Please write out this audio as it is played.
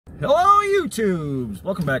Hello YouTubes!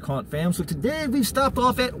 Welcome back, Haunt Fam. So today we've stopped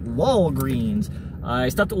off at Walgreens. I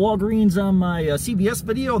stopped at Walgreens on my CBS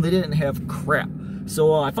video and they didn't have crap.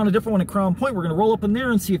 So I found a different one at Crown Point. We're going to roll up in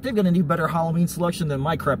there and see if they've got any better Halloween selection than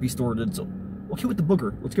my crappy store did. So we'll hit with the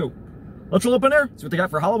booger. Let's go. Let's roll up in there, see what they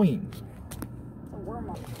got for Halloween.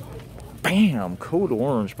 Bam! Code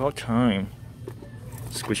orange. About time.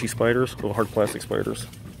 Squishy spiders, little hard plastic spiders.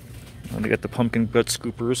 And they got the pumpkin gut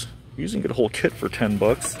scoopers. You usually get a whole kit for 10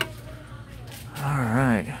 bucks.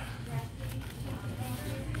 Alright.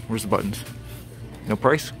 Where's the buttons? No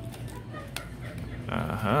price?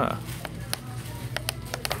 Uh-huh.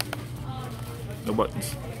 No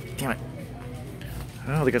buttons. Damn it.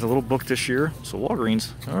 Oh, they got a little book this year. So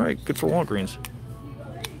Walgreens. Alright, good for Walgreens.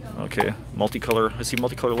 Okay, multicolor. I see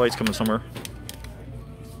multicolor lights coming somewhere.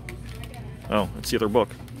 Oh, it's the other book.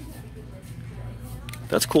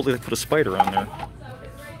 That's cool that they put a spider on there.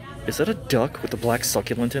 Is that a duck with a black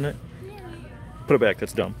succulent in it? Put it back,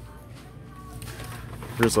 that's dumb.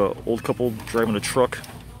 Here's an old couple driving a truck.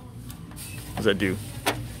 What does that do?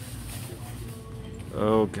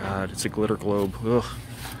 Oh god, it's a glitter globe. Ugh.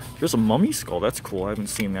 Here's a mummy skull, that's cool, I haven't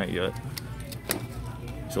seen that yet.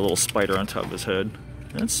 There's a little spider on top of his head.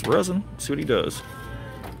 That's resin, let's see what he does.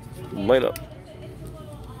 Light up.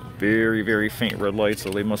 Very, very faint red light, so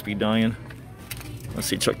they must be dying. Let's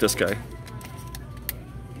see, check this guy.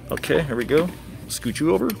 Okay, here we go. Scoot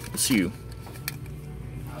you over. Let's see you.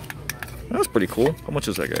 That's pretty cool. How much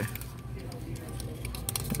is that guy?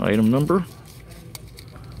 Item number.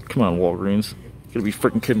 Come on, Walgreens. You're gonna be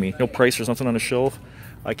freaking kidding me. No price, there's nothing on the shelf.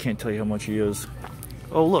 I can't tell you how much he is.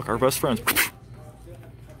 Oh, look, our best friends.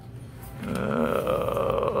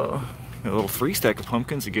 A little free stack of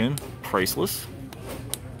pumpkins again. Priceless.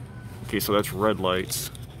 Okay, so that's red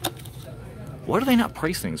lights. Why do they not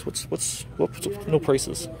price things? What's no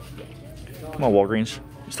prices? Come on, Walgreens.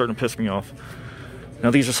 You're starting to piss me off. Now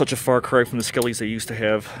these are such a far cry from the Skellies they used to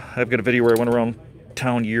have. I've got a video where I went around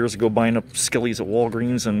town years ago buying up Skellies at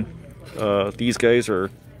Walgreens, and these guys are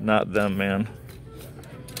not them, man.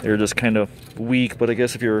 They're just kind of weak, but I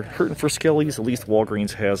guess if you're hurting for Skellies, at least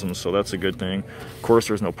Walgreens has them, so that's a good thing. Of course,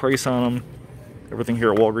 there's no price on them. Everything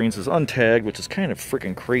here at Walgreens is untagged, which is kind of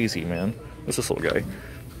freaking crazy, man. What's this little guy?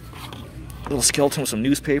 Little skeleton with some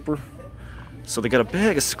newspaper. So they got a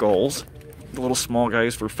bag of skulls. The little small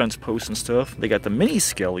guys for fence posts and stuff. They got the mini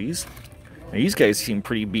Skellies. Now these guys seem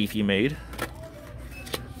pretty beefy made.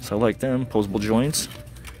 So I like them. Posable joints.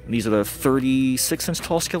 And these are the 36-inch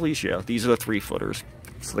tall Skellies. Yeah, these are the 3-footers.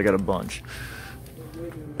 So they got a bunch.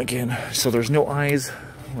 Again, so there's no eyes.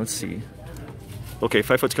 Let's see. Okay,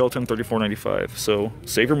 5-foot skeleton, $34.95. So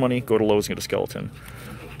save your money, go to Lowe's and get a skeleton.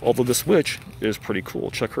 Although this witch is pretty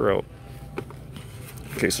cool. Check her out.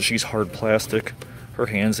 Okay, so she's hard plastic. Her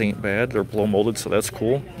hands ain't bad. They're blow molded, so that's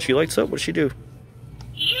cool. She lights up. What does she do?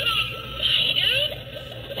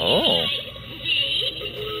 Oh.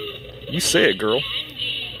 You say it, girl.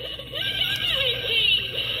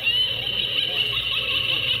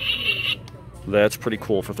 That's pretty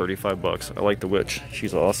cool for 35 bucks. I like the witch.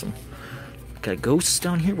 She's awesome. Got ghosts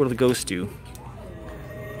down here. What do the ghosts do?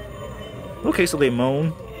 Okay, so they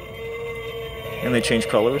moan. And they change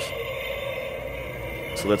colors.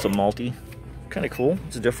 So that's a multi. Kind of cool.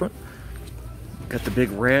 It's different. Got the big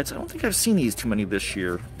rats. I don't think I've seen these too many this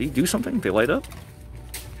year. They do something? They light up?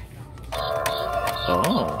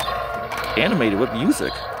 Oh. Animated with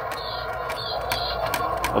music.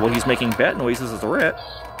 Oh, well, he's making bat noises as a rat.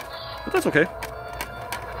 But that's okay.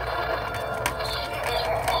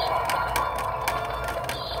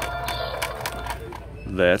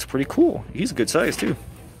 That's pretty cool. He's a good size, too.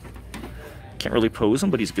 Can't really pose him,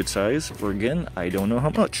 but he's good size. For again, I don't know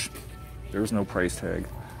how much. There's no price tag.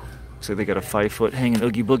 So they got a 5-foot hanging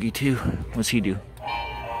Oogie Boogie too. What's he do?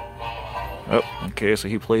 Oh, okay, so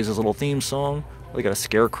he plays his little theme song. They got a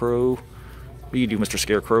scarecrow. What do you do, Mr.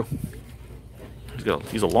 Scarecrow?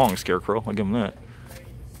 He's a long scarecrow, I'll give him that.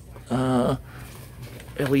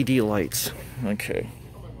 LED lights. Okay.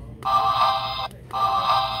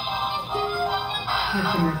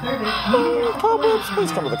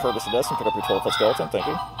 Please come to the courtesy desk and pick up your 12-foot skeleton. Thank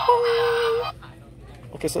you.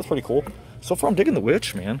 Okay, so that's pretty cool. So far, I'm digging the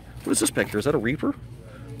witch, man. What is this back here? Is that a Reaper?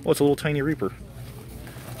 Oh, it's a little tiny Reaper.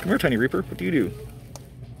 Come here, tiny Reaper. What do you do?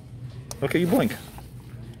 Okay, you blink.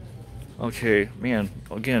 Okay, man.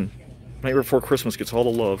 Again, Nightmare Before Christmas gets all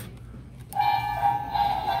the love.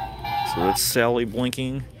 So that's Sally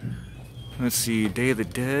blinking. Let's see, Day of the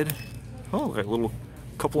Dead. Oh, got a little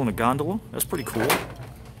couple in a gondola. That's pretty cool.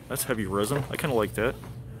 That's heavy resin. I kind of like that.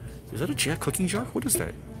 Is that a Jack cookie jar? What is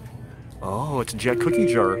that? Oh, it's a Jack cookie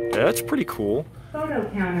jar. That's pretty cool. Photo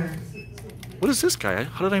counters. What is this guy?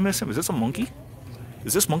 How did I miss him? Is this a monkey?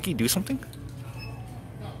 Does this monkey do something?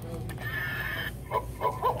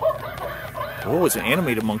 Oh, it's an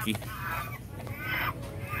animated monkey.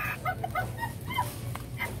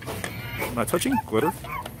 Not touching? Glitter?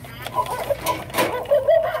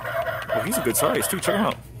 Oh, he's a good size too. Check him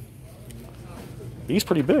out. He's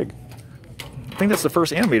pretty big. I think that's the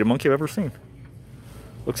first animated monkey I've ever seen.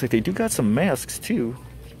 Looks like they do got some masks too.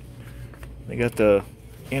 They got the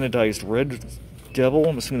anodized red devil.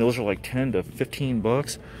 I'm assuming those are like 10 to 15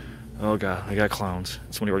 bucks. Oh god, they got clowns.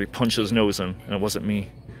 Somebody already punched his nose in, and it wasn't me.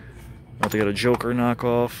 Oh, they got a Joker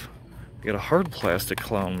knockoff. They got a hard plastic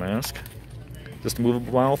clown mask. Just a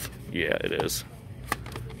movable mouth? Yeah, it is.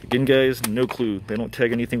 Again, guys, no clue. They don't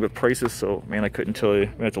tag anything with prices, so man, I couldn't tell you.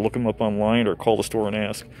 I have to look them up online or call the store and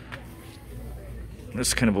ask. This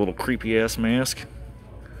is kind of a little creepy ass mask.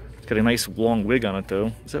 It's got a nice long wig on it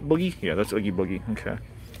though. Is that Boogie? Yeah, that's Oogie Boogie. Okay.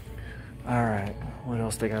 Alright, what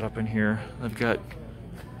else they got up in here? They've got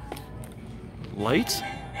lights.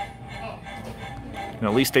 And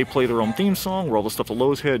at least they play their own theme song, where all the stuff the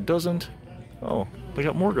Lowe's had doesn't. Oh, they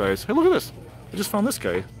got more guys. Hey, look at this. I just found this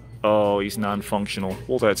guy. Oh, he's non-functional.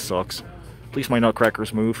 Well, that sucks. At least my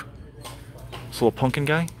nutcrackers move. This little pumpkin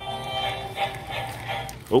guy.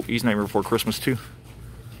 Oh, he's Nightmare Before Christmas too.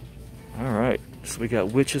 Alright, so we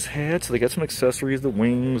got witches' hats. So they got some accessories, the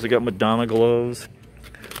wings. They got Madonna gloves.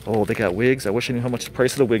 Oh, they got wigs. I wish I knew how much the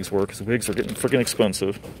price of the wigs were, because the wigs are getting freaking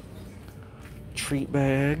expensive. Treat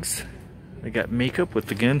bags. They got makeup with,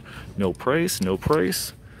 again, no price, no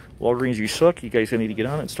price. Walgreens, you suck. You guys need to get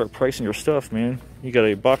on it and start pricing your stuff, man. You got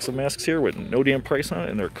a box of masks here with no damn price on it,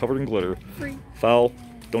 and they're covered in glitter. Free. Foul.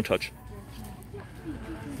 Don't touch.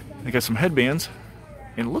 They got some headbands,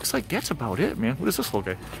 and it looks like that's about it, man. What is this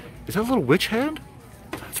little guy? Is that a little witch head?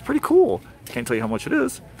 That's pretty cool. Can't tell you how much it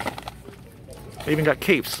is. They even got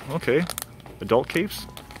capes. Okay. Adult capes?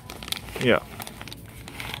 Yeah.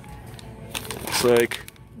 Looks like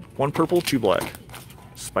one purple, two black.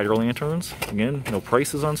 Spider lanterns. Again, no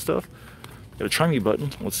prices on stuff. Got a try me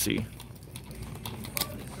button. Let's see.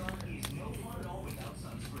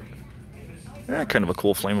 Yeah, kind of a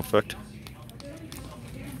cool flame effect.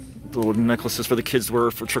 The little necklaces for the kids to wear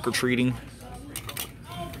for trick-or-treating.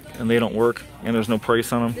 And they don't work. And there's no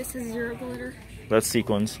price on them. This is zero glitter. That's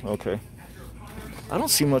sequins. Okay. I don't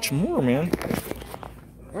see much more, man.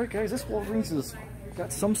 Alright, guys, this Walgreens has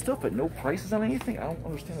got some stuff, but no prices on anything. I don't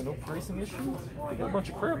understand the no pricing issue. They got a bunch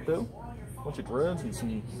of crap, though. A bunch of dreads and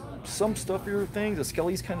some stuffier things. The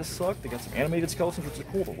Skellies kind of suck. They got some animated skeletons, which is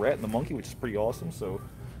cool. The rat and the monkey, which is pretty awesome. So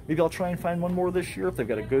maybe I'll try and find one more this year. If they've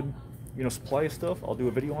got a good, supply of stuff, I'll do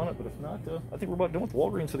a video on it. But if not, I think we're about done with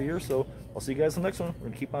Walgreens for the year. So I'll see you guys in the next one. We're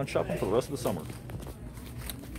going to keep on shopping for the rest of the summer.